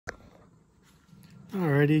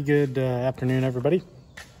Alrighty, good afternoon everybody.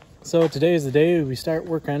 So today is the day we start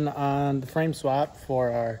working on the frame swap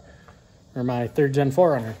for my 3rd gen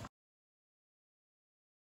 4Runner.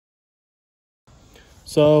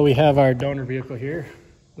 So we have our donor vehicle here.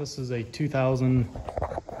 This is a 2000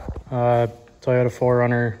 Toyota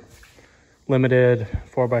 4Runner limited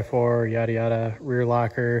 4x4 yada yada rear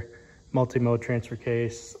locker multi-mode transfer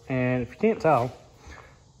case. And if you can't tell,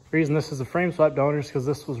 the reason this is a frame swap donor is because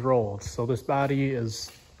this was rolled. So this body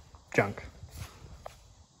is junk.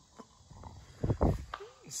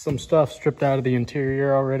 Some stuff stripped out of the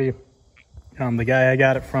interior already. The guy I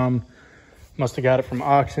got it from must have got it from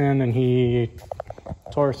auction, and he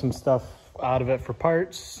tore some stuff out of it for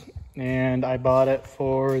parts, and I bought it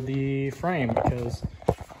for the frame because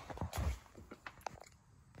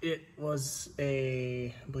it was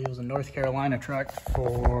I believe it was a North Carolina truck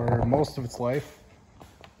for most of its life,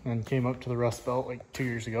 and came up to the Rust Belt like 2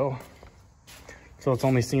 years ago. So it's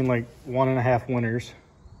only seen like 1.5 winters.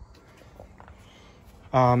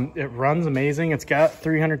 It runs amazing. It's got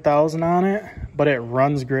 300,000 on it, but it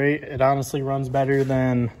runs great. It honestly runs better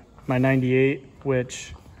than my 98,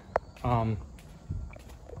 which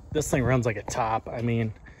this thing runs like a top. I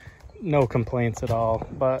mean, no complaints at all.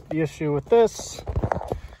 But the issue with this,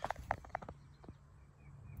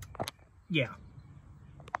 yeah,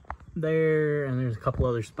 there, and there's a couple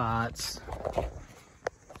other spots.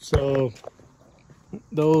 So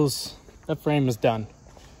that frame is done.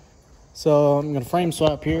 So I'm gonna frame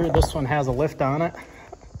swap here. This one has a lift on it.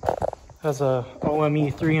 Has a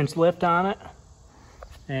OME 3-inch lift on it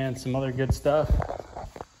and some other good stuff.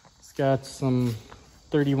 It's got some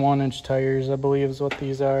 31-inch tires, I believe is what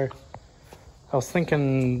these are. I was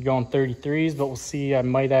thinking going 33s, but we'll see. I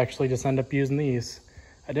might actually just end up using these.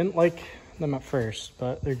 I didn't like them at first,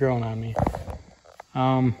 but they're growing on me.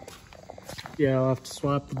 Yeah, I'll have to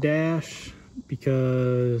swap the dash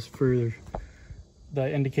because for the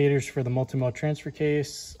indicators for the multi-mode transfer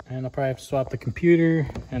case, and I'll probably have to swap the computer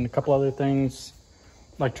and a couple other things,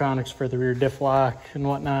 electronics for the rear diff lock and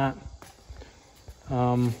whatnot.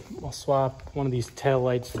 I'll swap one of these tail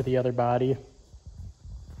lights for the other body.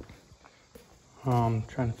 Trying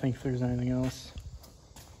to think if there's anything else.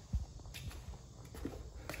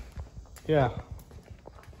 Yeah,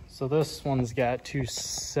 so this one's got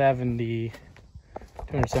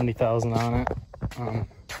 270,000 on it.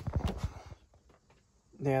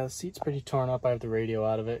 Yeah, the seat's pretty torn up. I have the radio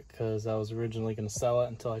out of it because I was originally going to sell it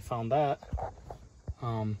until I found that.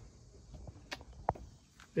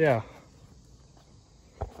 Yeah.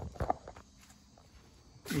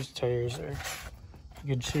 These tires are in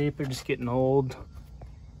good shape. They're just getting old.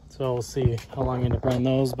 So we'll see how long I end up running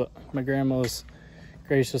those. But my grandma was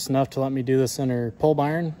gracious enough to let me do this in her pole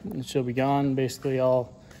barn, and she'll be gone basically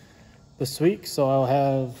all this week. So I'll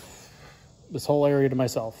have this whole area to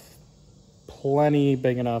myself. Plenty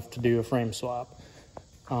big enough to do a frame swap.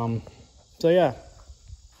 So yeah, I'm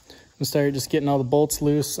gonna start just getting all the bolts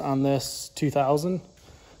loose on this 2000.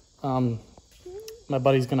 My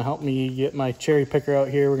buddy's gonna help me get my cherry picker out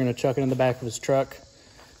here. We're gonna chuck it in the back of his truck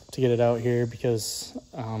to get it out here because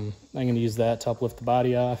I'm gonna use that to help lift the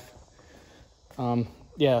body off.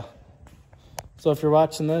 Yeah, so if you're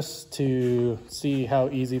watching this to see how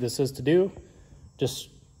easy this is to do, just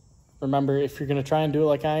remember, if you're gonna try and do it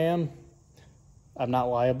like I am, I'm not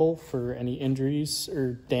liable for any injuries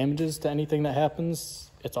or damages to anything that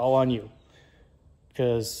happens. It's all on you,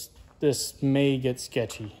 because this may get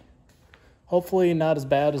sketchy. Hopefully not as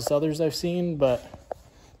bad as others I've seen, but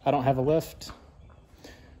I don't have a lift.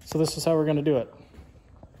 So this is how we're gonna do it.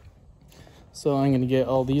 So I'm gonna get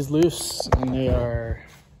all these loose, and they are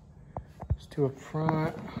just 2 up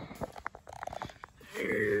front.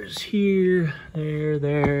 There's here,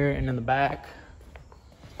 there, and in the back.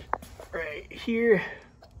 Right here,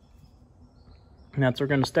 and that's where we're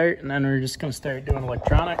going to start, and then we're just going to start doing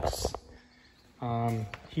electronics,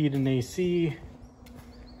 heat and AC,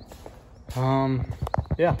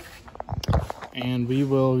 yeah, and we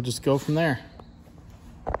will just go from there.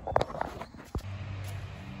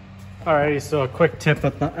 Alrighty, so a quick tip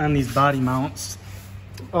on these body mounts.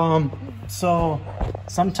 So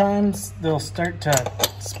sometimes they'll start to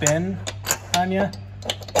spin on you.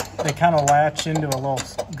 They kind of latch into a little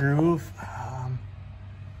groove.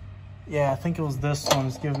 Yeah, I think it was this one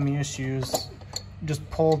that's giving me issues. Just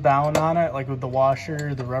pull down on it, like with the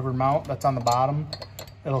washer, the rubber mount that's on the bottom.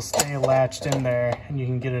 It'll stay latched in there, and you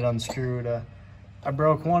can get it unscrewed. I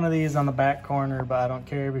broke one of these on the back corner, but I don't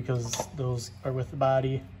care because those are with the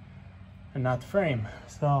body and not the frame.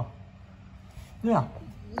 So, yeah.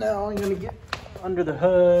 Now I'm gonna get under the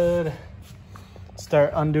hood,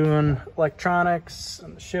 start undoing electronics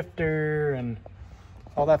and the shifter and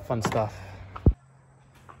all that fun stuff.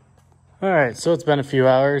 All right, so it's been a few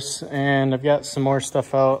hours and I've got some more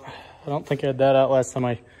stuff out. I don't think I had that out last time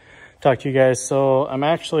I talked to you guys. So I'm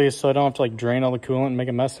actually, so I don't have to like drain all the coolant and make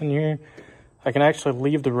a mess in here, I can actually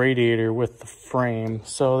leave the radiator with the frame.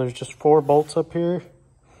 So there's just 4 bolts up here,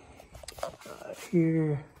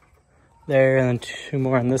 here, there, and then 2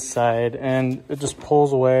 more on this side, and it just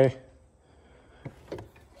pulls away.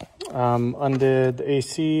 Undid the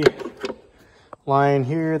AC line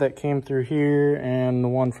here that came through here and the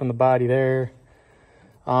one from the body there.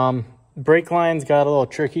 Brake lines got a little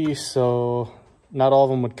tricky, so not all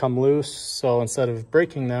of them would come loose. So instead of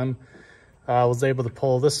breaking them, I was able to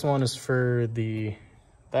pull, this one is for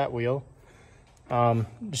that wheel.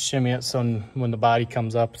 Just shimmy it so when the body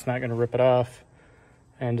comes up, it's not going to rip it off,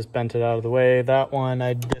 and just bent it out of the way. That one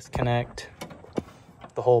I disconnect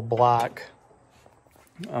the whole block.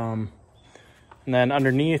 And then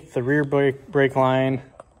underneath the rear brake line,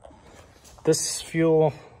 this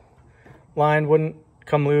fuel line wouldn't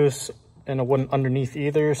come loose and it wouldn't underneath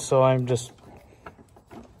either. So I'm just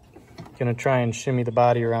gonna try and shimmy the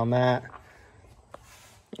body around that.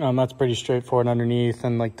 That's pretty straightforward underneath,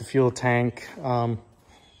 and like the fuel tank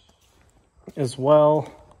as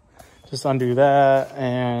well. Just undo that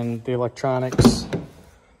and the electronics.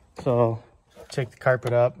 So take the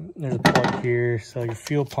carpet up, there's a plug here, so your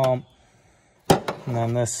fuel pump, and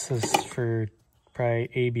then this is for probably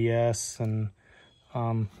ABS, and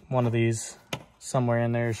one of these somewhere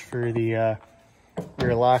in there is for the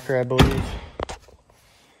rear locker, I believe.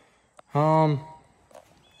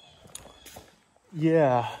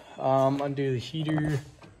 Yeah, undo the heater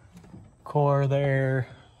core there,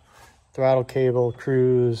 throttle cable,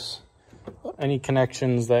 cruise, any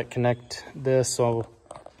connections that connect this. So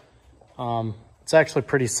it's actually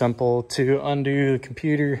pretty simple to undo the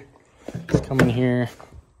computer. Just come in here,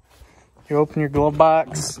 you open your glove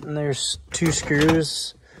box, and there's 2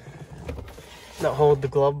 screws that hold the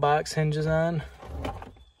glove box hinges on.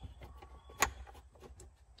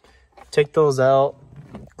 Take those out,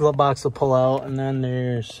 glove box will pull out, and then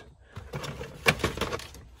there's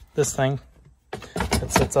this thing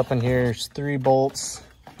that sits up in here. There's 3 bolts,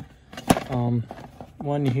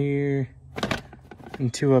 1 here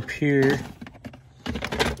and 2 up here,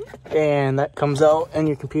 and that comes out, and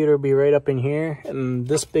your computer will be right up in here. And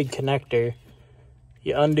this big connector,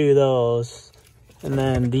 you undo those, and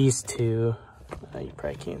then these 2, you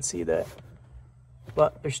probably can't see that,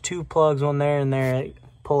 but there's 2 plugs, one there and there,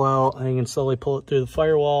 pull out, and you can slowly pull it through the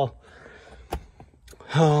firewall.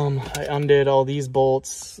 I undid all these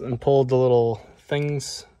bolts and pulled the little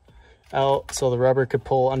things out so the rubber could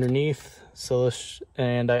pull underneath. So this,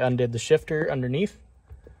 and I undid the shifter underneath.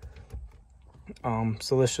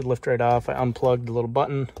 So this should lift right off. I unplugged the little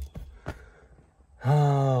button.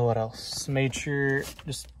 What else? Made sure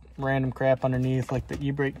just random crap underneath, like the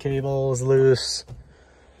e-brake cable is loose.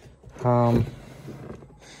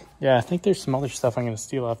 Yeah, I think there's some other stuff I'm going to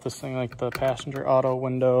steal off this thing, like the passenger auto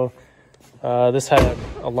window. This had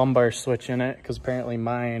a lumbar switch in it, because apparently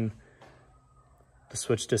mine, the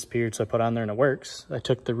switch disappeared, so I put it on there and it works. I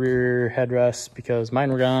took the rear headrest because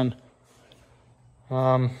mine were gone.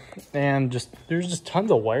 And there's just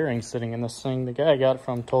tons of wiring sitting in this thing. The guy I got it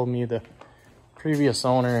from told me the previous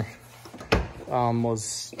owner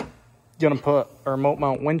was going to put a remote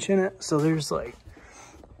mount winch in it. So there's like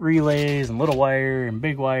relays and little wire and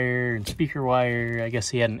big wire and speaker wire. I guess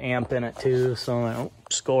he had an amp in it too, so I don't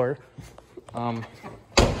score.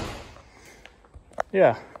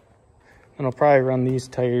 Yeah, and I'll probably run these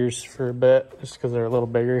tires for a bit just because they're a little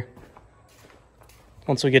bigger.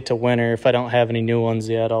 Once we get to winter, if I don't have any new ones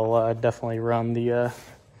yet, I'll definitely run the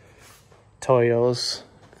Toyos,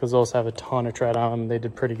 because those have a ton of tread on them. They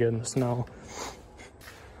did pretty good in the snow.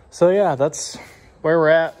 So yeah, that's where we're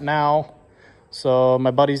at now. So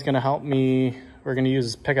my buddy's gonna help me. We're gonna use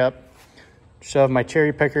his pickup, shove my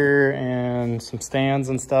cherry picker and some stands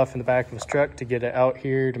and stuff in the back of his truck to get it out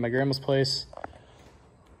here to my grandma's place.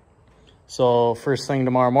 So first thing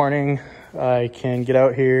tomorrow morning, I can get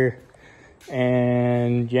out here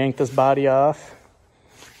and yank this body off.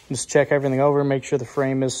 Just check everything over, make sure the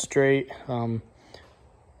frame is straight,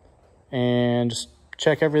 and just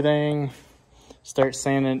check everything, start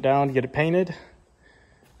sanding it down to get it painted.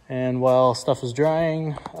 And while stuff is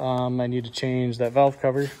drying, I need to change that valve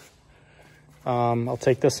cover. I'll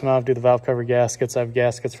take this one off, do the valve cover gaskets. I have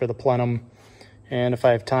gaskets for the plenum, and if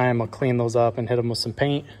I have time, I'll clean those up and hit them with some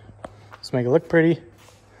paint to make it look pretty.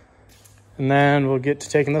 And then we'll get to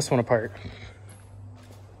taking this one apart.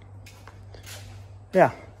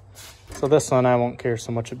 Yeah, so this one I won't care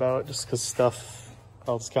so much about, just because stuff,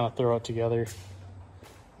 I'll just kind of throw it together.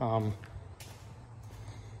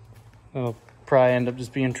 It'll probably end up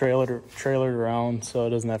just being trailered around, so it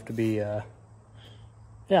doesn't have to be,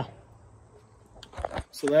 yeah.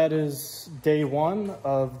 So that is day one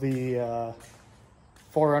of the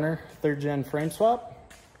 4Runner 3rd gen frame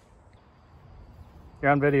swap.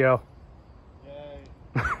 You're on video. Yay.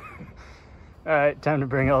 All right, time to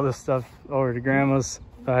bring all this stuff over to Grandma's.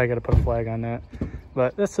 I gotta put a flag on that.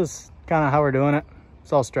 But this is kind of how we're doing it.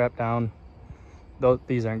 It's all strapped down.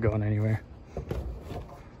 These aren't going anywhere.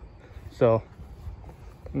 So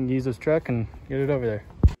we can use this truck and get it over there.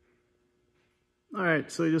 All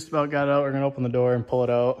right, so we just about got it out. We're gonna open the door and pull it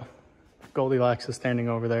out. Goldilocks is standing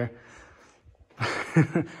over there.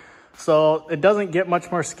 So it doesn't get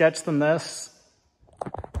much more sketch than this.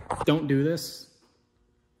 Don't do this.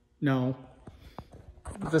 No.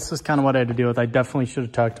 This is kind of what I had to deal with. I definitely should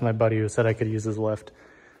have talked to my buddy who said I could use his lift.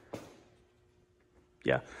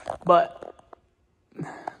 Yeah, but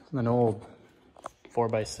an old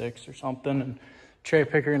 4x6 or something, and cherry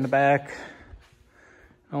picker in the back.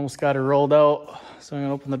 Almost got her rolled out, so I'm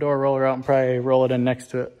gonna open the door, roll her out, and probably roll it in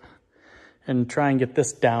next to it and try and get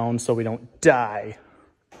this down so we don't die.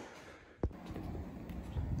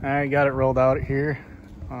 All right, got it rolled out here.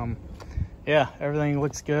 Yeah, everything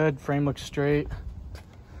looks good. Frame looks straight.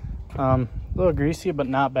 A little greasy, but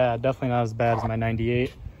not bad. Definitely not as bad as my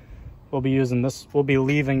 98. We'll be using this. We'll be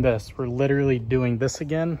leaving this. We're literally doing this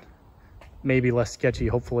again. Maybe less sketchy,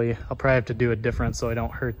 hopefully. I'll probably have to do it different so I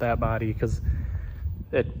don't hurt that body, because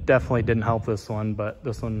it definitely didn't help this one, but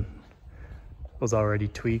this one was already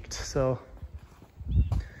tweaked. So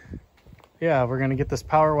yeah, we're gonna get this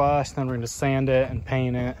power washed, then we're gonna sand it and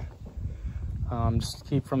paint it. Just to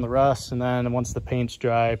keep from the rust, and then once the paint's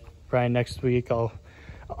dry, probably next week I'll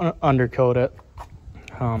undercoat it.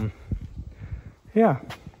 Yeah.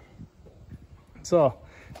 So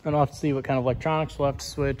then I'll have to see what kind of electronics we'll have to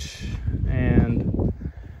switch, and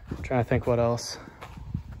I'm trying to think what else.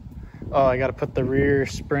 Oh, I got to put the rear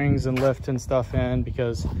springs and lift and stuff in,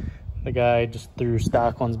 because the guy just threw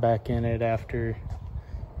stock ones back in it after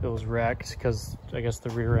it was wrecked, because I guess the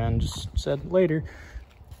rear end just said later.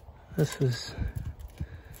 This is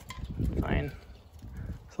fine.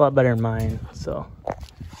 It's a lot better than mine, so.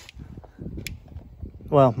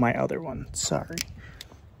 Well, my other one, sorry.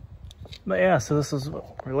 But yeah, so this is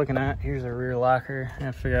what we're looking at. Here's our rear locker. I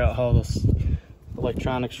have to figure out how this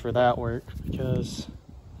electronics for that work, because,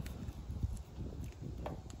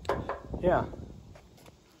 yeah.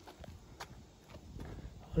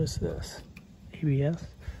 What is this? ABS?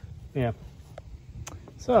 Yeah.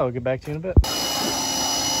 So I'll get back to you in a bit.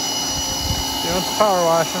 Doing some power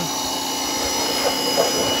washing.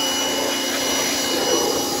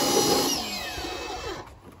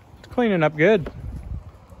 It's cleaning up good.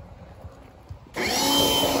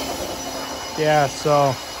 Yeah,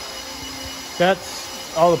 so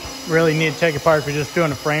that's all the really need to take apart for just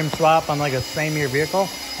doing a frame swap on like a same year vehicle.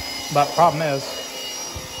 But problem is,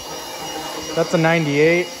 that's a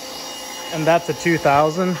 98 and that's a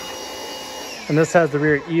 2000. And this has the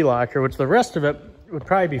rear E-locker, which the rest of it would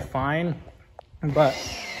probably be fine. But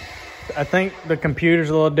I think the computer's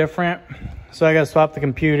a little different. So I gotta swap the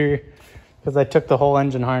computer because I took the whole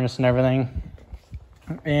engine harness and everything.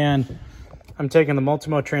 And I'm taking the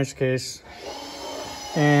multi-mode transfer case.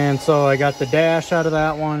 And so I got the dash out of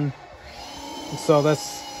that one. So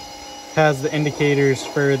this has the indicators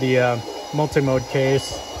for the multi-mode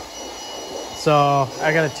case. So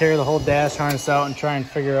I gotta tear the whole dash harness out and try and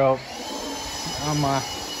figure out,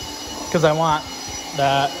 because I want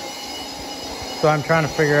that. So I'm trying to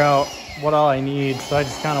figure out what all I need. So I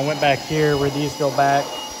just kind of went back here where these go back.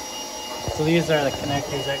 So these are the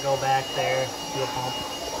connectors that go back there, fuel pump.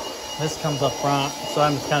 This comes up front. So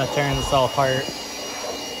I'm just kind of tearing this all apart.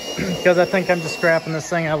 Because I think I'm just scrapping this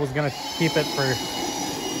thing. I was gonna keep it for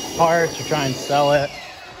parts or try and sell it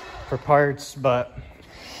for parts, but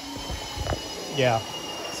yeah.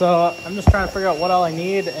 So I'm just trying to figure out what all I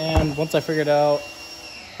need, and once I figure it out,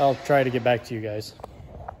 I'll try to get back to you guys.